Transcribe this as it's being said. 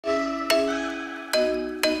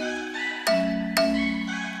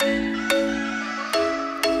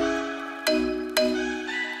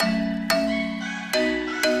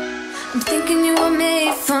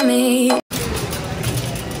on me. Hey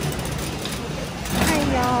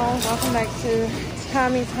y'all, welcome back to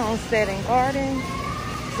Tommy's Homestead and Garden.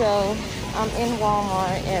 So I'm in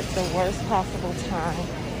Walmart at the worst possible time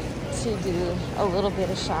to do a little bit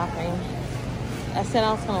of shopping. I said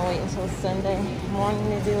I was going to wait until Sunday morning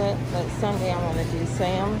to do it, but Sunday I'm going to do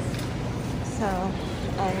Sam's. So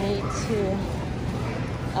I need to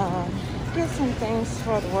get some things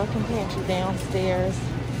for the working pantry downstairs.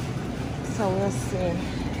 So we'll see.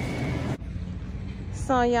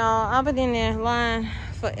 So y'all, I've been in there line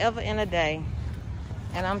forever and a day,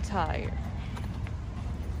 and I'm tired.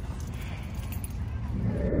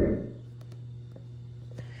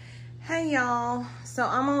 Hey y'all, so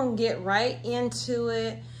I'm gonna get right into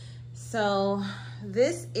it. So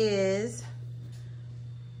this is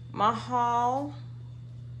my haul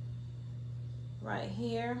right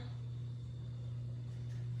here.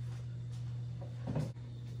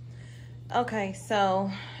 Okay,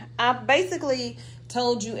 so I basically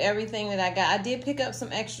told you everything that I got. I did pick up some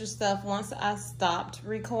extra stuff once I stopped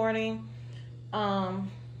recording. So I'm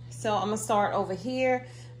gonna start over here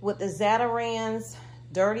with the Zatarain's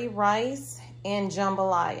dirty rice and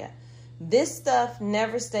jambalaya. This stuff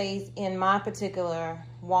never stays in my particular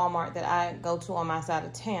Walmart that I go to on my side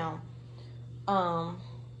of town.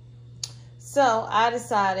 So I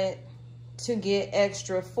decided to get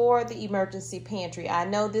extra for the emergency pantry. I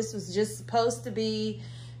know this was just supposed to be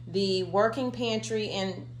the working pantry,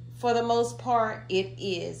 and for the most part it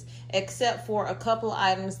is, except for a couple of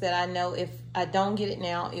items that I know if I don't get it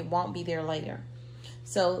now, it won't be there later.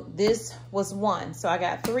 So this was one. So I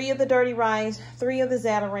got 3 of the dirty rice, 3 of the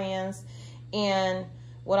Zatarain's, and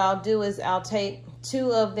what I'll do is I'll take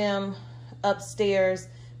 2 of them upstairs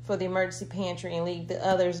for the emergency pantry and leave the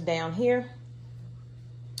others down here.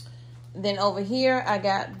 Then over here, I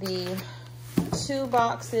got the 2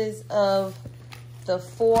 boxes of the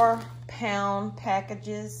 4-pound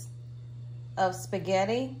packages of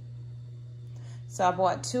spaghetti. So I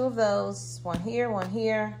bought 2 of those, one here,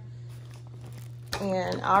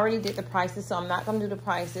 and I already did the prices, so I'm not gonna do the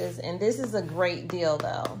prices. And this is a great deal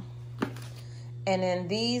though. And then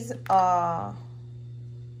these are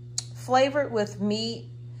flavored with meat.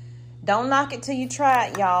 Don't knock it till you try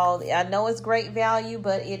it, y'all. I know it's great value,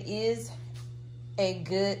 but it is a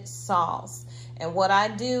good sauce. And what I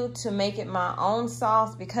do to make it my own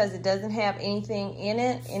sauce, because it doesn't have anything in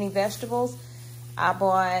it, any vegetables, I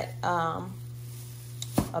bought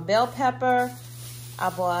a bell pepper, I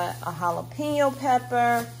bought a jalapeno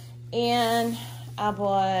pepper, and I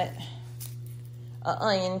bought an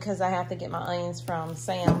onion because I have to get my onions from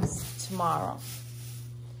Sam's tomorrow.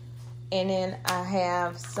 And then I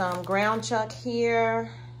have some ground chuck here.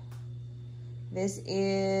 This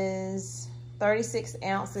is 36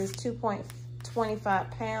 ounces,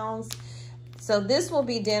 2.25 pounds. So this will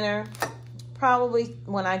be dinner probably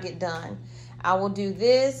when I get done. I will do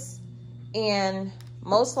this, and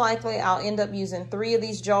most likely I'll end up using 3 of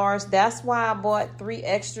these jars. That's why I bought 3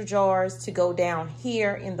 extra jars to go down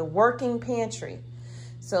here in the working pantry,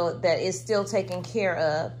 so that it's still taken care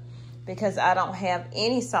of, because I don't have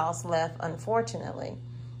any sauce left, unfortunately.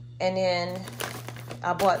 And then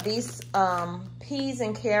I bought these peas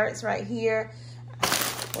and carrots right here.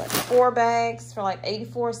 What, 4 bags for like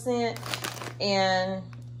 84 cents. And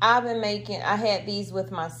I've been making, I had these with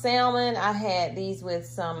my salmon. I had these with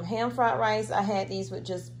some ham fried rice. I had these with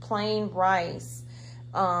just plain rice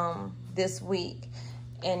this week.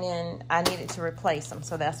 And then I needed to replace them.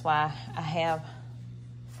 So that's why I have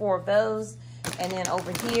 4 of those. And then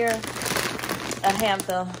over here, I have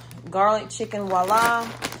the garlic chicken voila.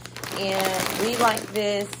 And we like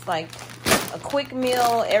this, like a quick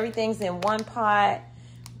meal. Everything's in one pot.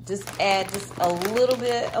 Just add just a little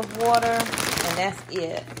bit of water, and that's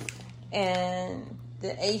it. And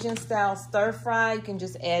the Asian style stir fry, you can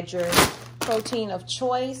just add your protein of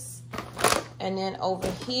choice. And then over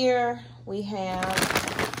here, we have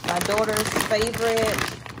my daughter's favorite,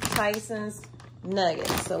 Tyson's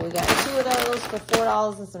nuggets. So we got 2 of those for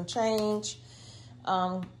 $4 and some change.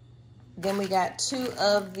 Then we got 2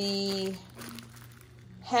 of the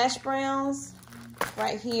hash browns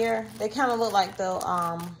right here. They kind of look like the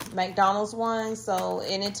McDonald's ones. So,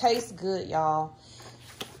 and it tastes good, y'all.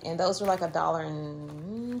 And those were like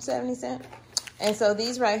 $1.70. And so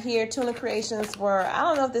these right here, tuna creations, were, I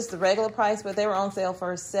don't know if this is the regular price, but they were on sale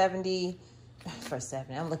for 70.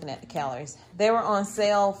 I'm looking at the calories. They were on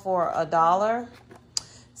sale for $1.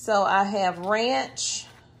 So I have ranch,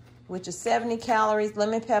 which is 70 calories.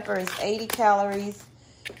 Lemon pepper is 80 calories.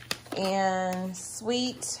 And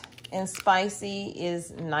sweet and spicy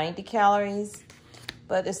is 90 calories.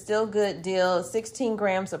 but it's still a good deal. 16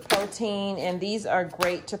 grams of protein, and these are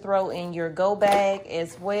great to throw in your go bag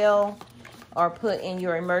as well, or put in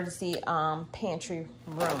your emergency pantry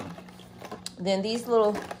room. Then these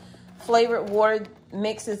little flavored water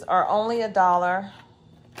mixes are only $1.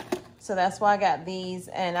 So that's why I got these.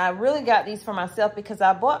 And I really got these for myself because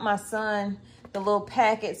I bought my son the little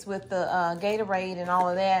packets with the Gatorade and all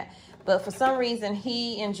of that. But for some reason,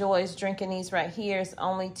 he enjoys drinking these right here. It's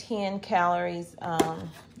only 10 calories. And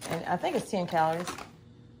I think it's 10 calories.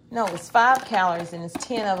 No, it's 5 calories, and it's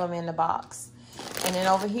 10 of them in the box. And then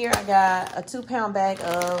over here, I got a 2-pound bag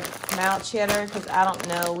of mild cheddar because I don't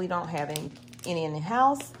know. We don't have any in the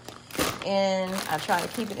house. And I try to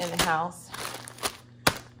keep it in the house.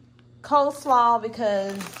 Coleslaw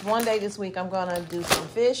because one day this week I'm going to do some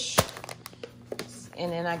fish.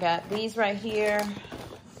 And then I got these right here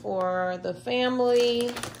for the family.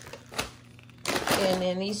 And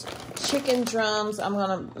then these chicken drums, I'm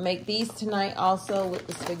going to make these tonight also with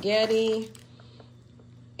the spaghetti.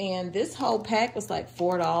 And this whole pack was like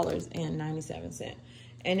 $4.97.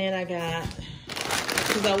 And then I got,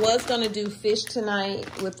 because I was going to do fish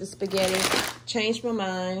tonight with the spaghetti, changed my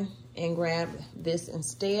mind and grabbed this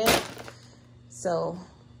instead. So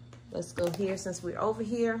let's go here since we're over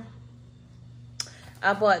here.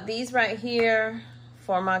 I bought these right here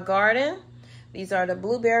for my garden. These are the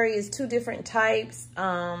blueberries, 2 different types.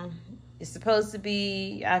 It's supposed to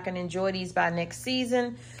be, I can enjoy these by next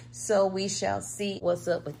season. So we shall see what's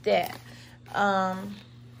up with that. Oh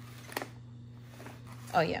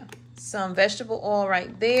yeah, some vegetable oil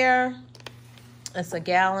right there. That's a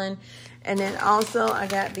gallon. And then also I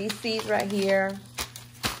got these seeds right here.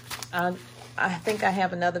 I think I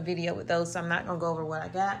have another video with those, so I'm not gonna go over what I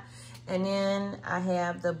got. And then I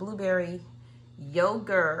have the blueberry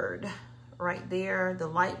yogurt right there, the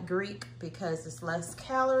light Greek, because it's less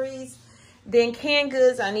calories. Then canned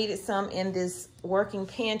goods, I needed some in this working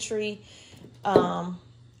pantry. I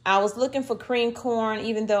was looking for cream corn,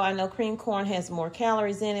 even though I know cream corn has more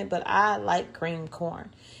calories in it, but I like cream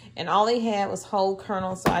corn. And all they had was whole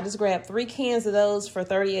kernels, so I just grabbed 3 cans of those for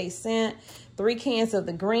 38 cents, 3 cans of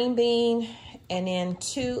the green bean, and then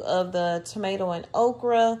 2 of the tomato and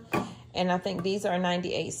okra, and I think these are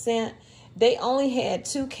 98 cents. They only had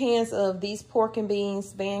 2 cans of these pork and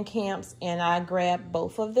beans, Van Camps, and I grabbed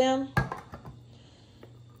both of them.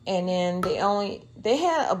 And then they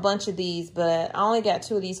had a bunch of these, but I only got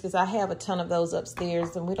 2 of these because I have a ton of those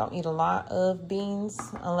upstairs, and we don't eat a lot of beans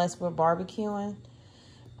unless we're barbecuing.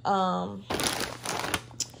 I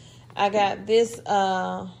got this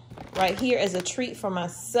right here as a treat for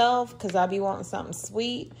myself because I'll be wanting something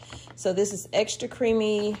sweet. So this is extra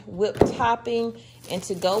creamy whipped topping, and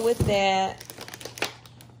to go with that,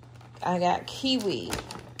 I got kiwi.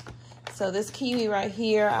 So this kiwi right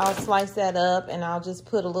here, I'll slice that up and I'll just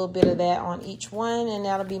put a little bit of that on each one, and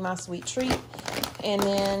that'll be my sweet treat. And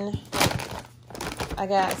then I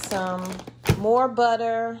got some more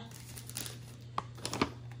butter,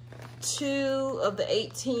 2 of the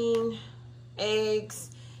 18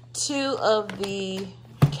 eggs, 2 of the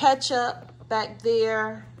ketchup back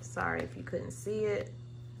there. Sorry if you couldn't see it.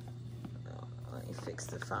 Let me fix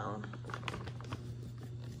the phone.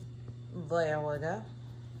 There we go.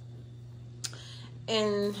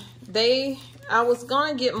 And I was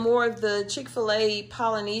gonna get more of the Chick-fil-A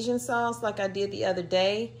Polynesian sauce like I did the other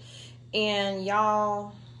day. And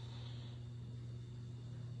y'all,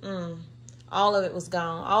 all of it was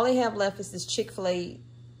gone. All they have left is this Chick-fil-A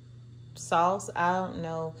sauce. I don't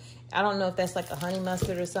know if that's like a honey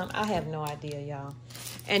mustard or something. I have no idea, y'all.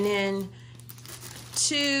 And then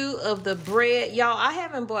 2 of the bread. Y'all, I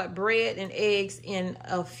haven't bought bread and eggs in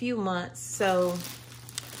a few months, so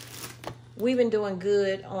we've been doing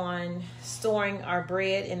good on storing our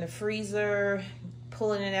bread in the freezer,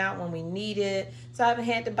 pulling it out when we need it. So I haven't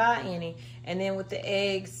had to buy any. And then with the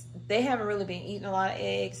eggs, they haven't really been eating a lot of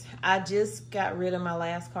eggs. I just got rid of my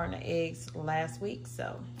last carton of eggs last week.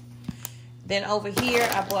 So then over here,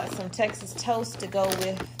 I bought some Texas toast to go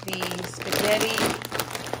with the spaghetti,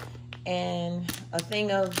 and a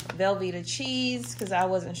thing of Velveeta cheese because I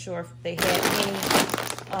wasn't sure if they had any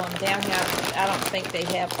down here. I don't think they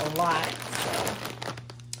have a lot. So.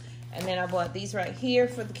 And then I bought these right here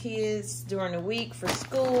for the kids during the week for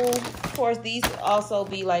school. Of course, these also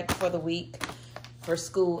be like for the week for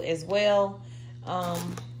school as well.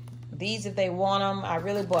 These, if they want them, I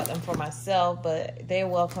really bought them for myself, but they're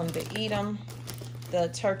welcome to eat them. The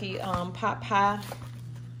turkey pot pie.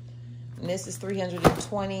 And this is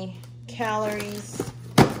 320 calories.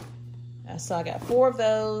 So I got 4 of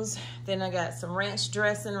those. Then I got some ranch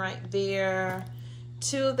dressing right there.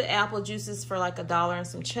 2 of the apple juices for like $1 and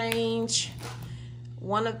some change.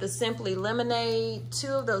 one of the Simply Lemonade, 2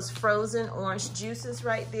 of those frozen orange juices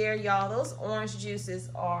right there, y'all. Those orange juices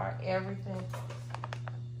are everything.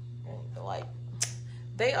 Like,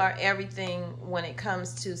 they are everything when it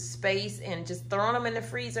comes to space and just throwing them in the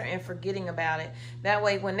freezer and forgetting about it. That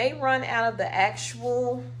way, when they run out of the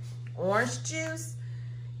actual orange juice,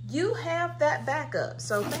 you have that backup.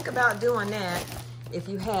 So think about doing that if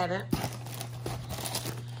you haven't.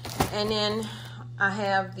 And then I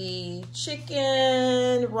have the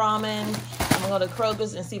chicken ramen. I'm gonna go to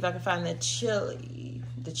Kroger's and see if I can find the chili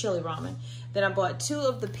ramen. Then I bought 2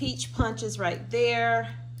 of the peach punches right there.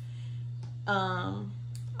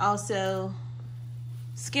 Also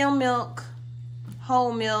skim milk,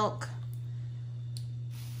 whole milk,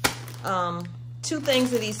 2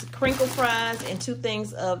 things of these crinkle fries and 2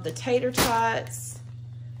 things of the tater tots.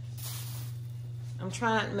 I'm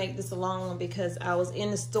trying to make this a long one because I was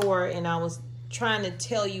in the store and I was trying to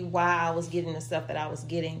tell you why I was getting the stuff that I was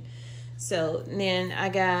getting. So then I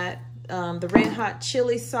got the red hot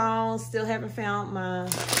chili sauce. Still haven't found my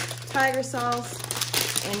tiger sauce.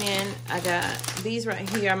 And then I got these right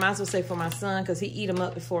here. I might as well say for my son because he eat them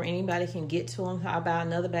up before anybody can get to them. I'll buy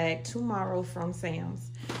another bag tomorrow from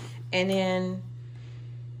Sam's. And then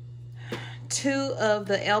 2 of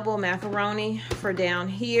the elbow macaroni for down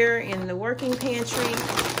here in the working pantry.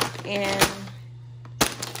 And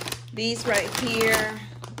these right here,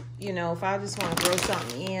 you know, if I just want to throw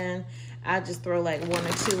something in, I just throw like 1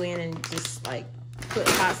 or 2 in and just like put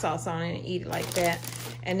hot sauce on it and eat it like that.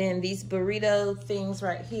 And then these burrito things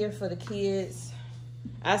right here for the kids.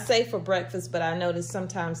 I say for breakfast, but I notice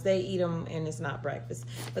sometimes they eat them and it's not breakfast.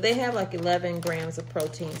 But they have like 11 grams of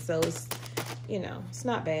protein, so it's, you know, it's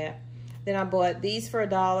not bad. Then I bought these for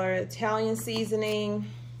 $1, Italian seasoning,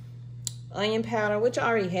 onion powder, which I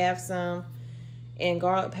already have some, and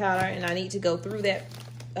garlic powder. And I need to go through that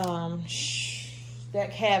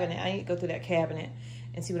that cabinet. I need to go through that cabinet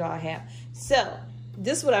and see what all I have. So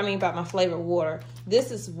this is what I mean by my flavored water.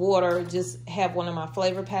 This is water, just have one of my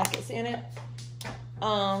flavor packets in it.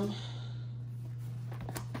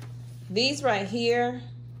 These right here,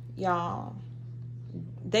 y'all,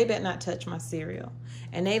 they better not touch my cereal.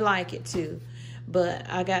 And they like it too. But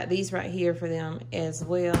I got these right here for them as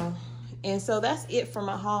well. And so that's it for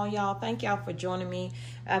my haul, y'all. Thank y'all for joining me.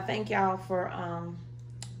 I thank y'all for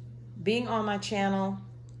being on my channel,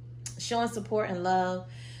 showing support and love.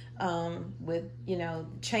 With, you know,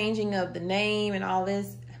 changing of the name and all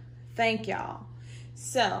this. Thank y'all.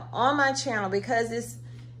 So on my channel, because it's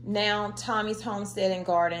now Tommy's Homestead and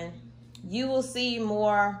Garden, you will see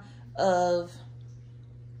more of,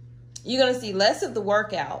 you're going to see less of the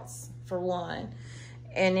workouts for one,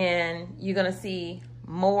 and then you're going to see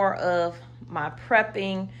more of my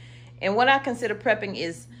prepping. And what I consider prepping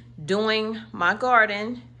is doing my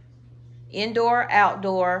garden, indoor,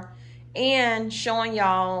 outdoor, and showing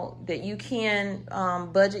y'all that you can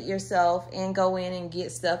budget yourself and go in and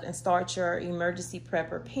get stuff and start your emergency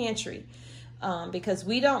prepper pantry. Because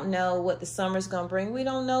we don't know what the summer's going to bring. We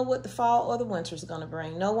don't know what the fall or the winter's going to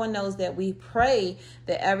bring. No one knows that. We pray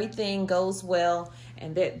that everything goes well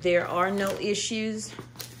and that there are no issues.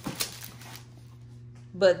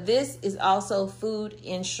 But this is also food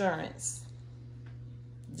insurance.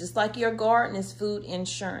 Just like your garden is food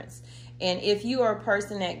insurance. And if you are a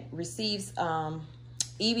person that receives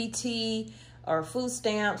EBT or food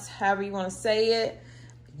stamps, however you want to say it,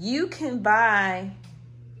 you can buy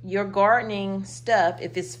your gardening stuff.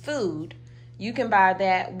 If it's food, you can buy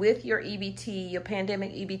that with your EBT, your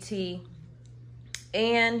pandemic EBT,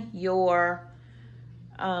 and your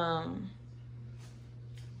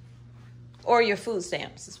or your food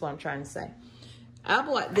stamps is what I'm trying to say. I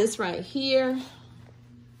bought this right here.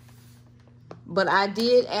 But I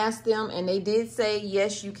did ask them, and they did say,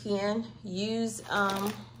 yes, you can use,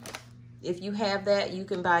 if you have that, you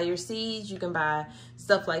can buy your seeds, you can buy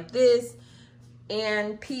stuff like this,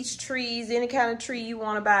 and peach trees, any kind of tree you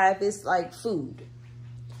want to buy if it's like food.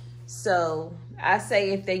 So I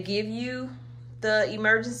say if they give you the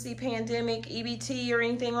emergency pandemic EBT or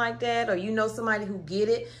anything like that, or you know somebody who get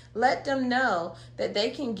it, let them know that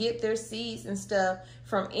they can get their seeds and stuff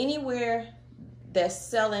from anywhere that's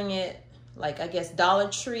selling it. Like, I guess, Dollar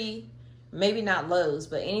Tree, maybe not Lowe's,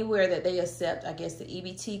 but anywhere that they accept, I guess, the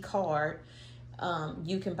EBT card,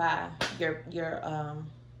 you can buy your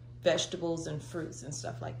vegetables and fruits and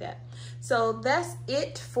stuff like that. So that's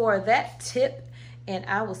it for that tip, and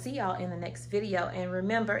I will see y'all in the next video. And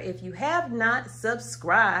remember, if you have not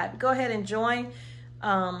subscribed, go ahead and join,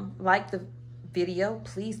 like the video.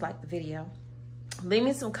 Please like the video. Leave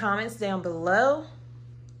me some comments down below.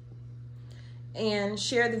 And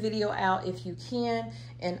share the video out if you can.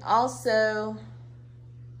 And also,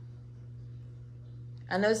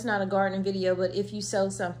 I know it's not a gardening video, but if you sow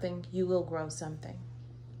something, you will grow something.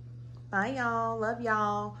 Bye, y'all. Love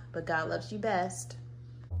y'all, but God loves you best.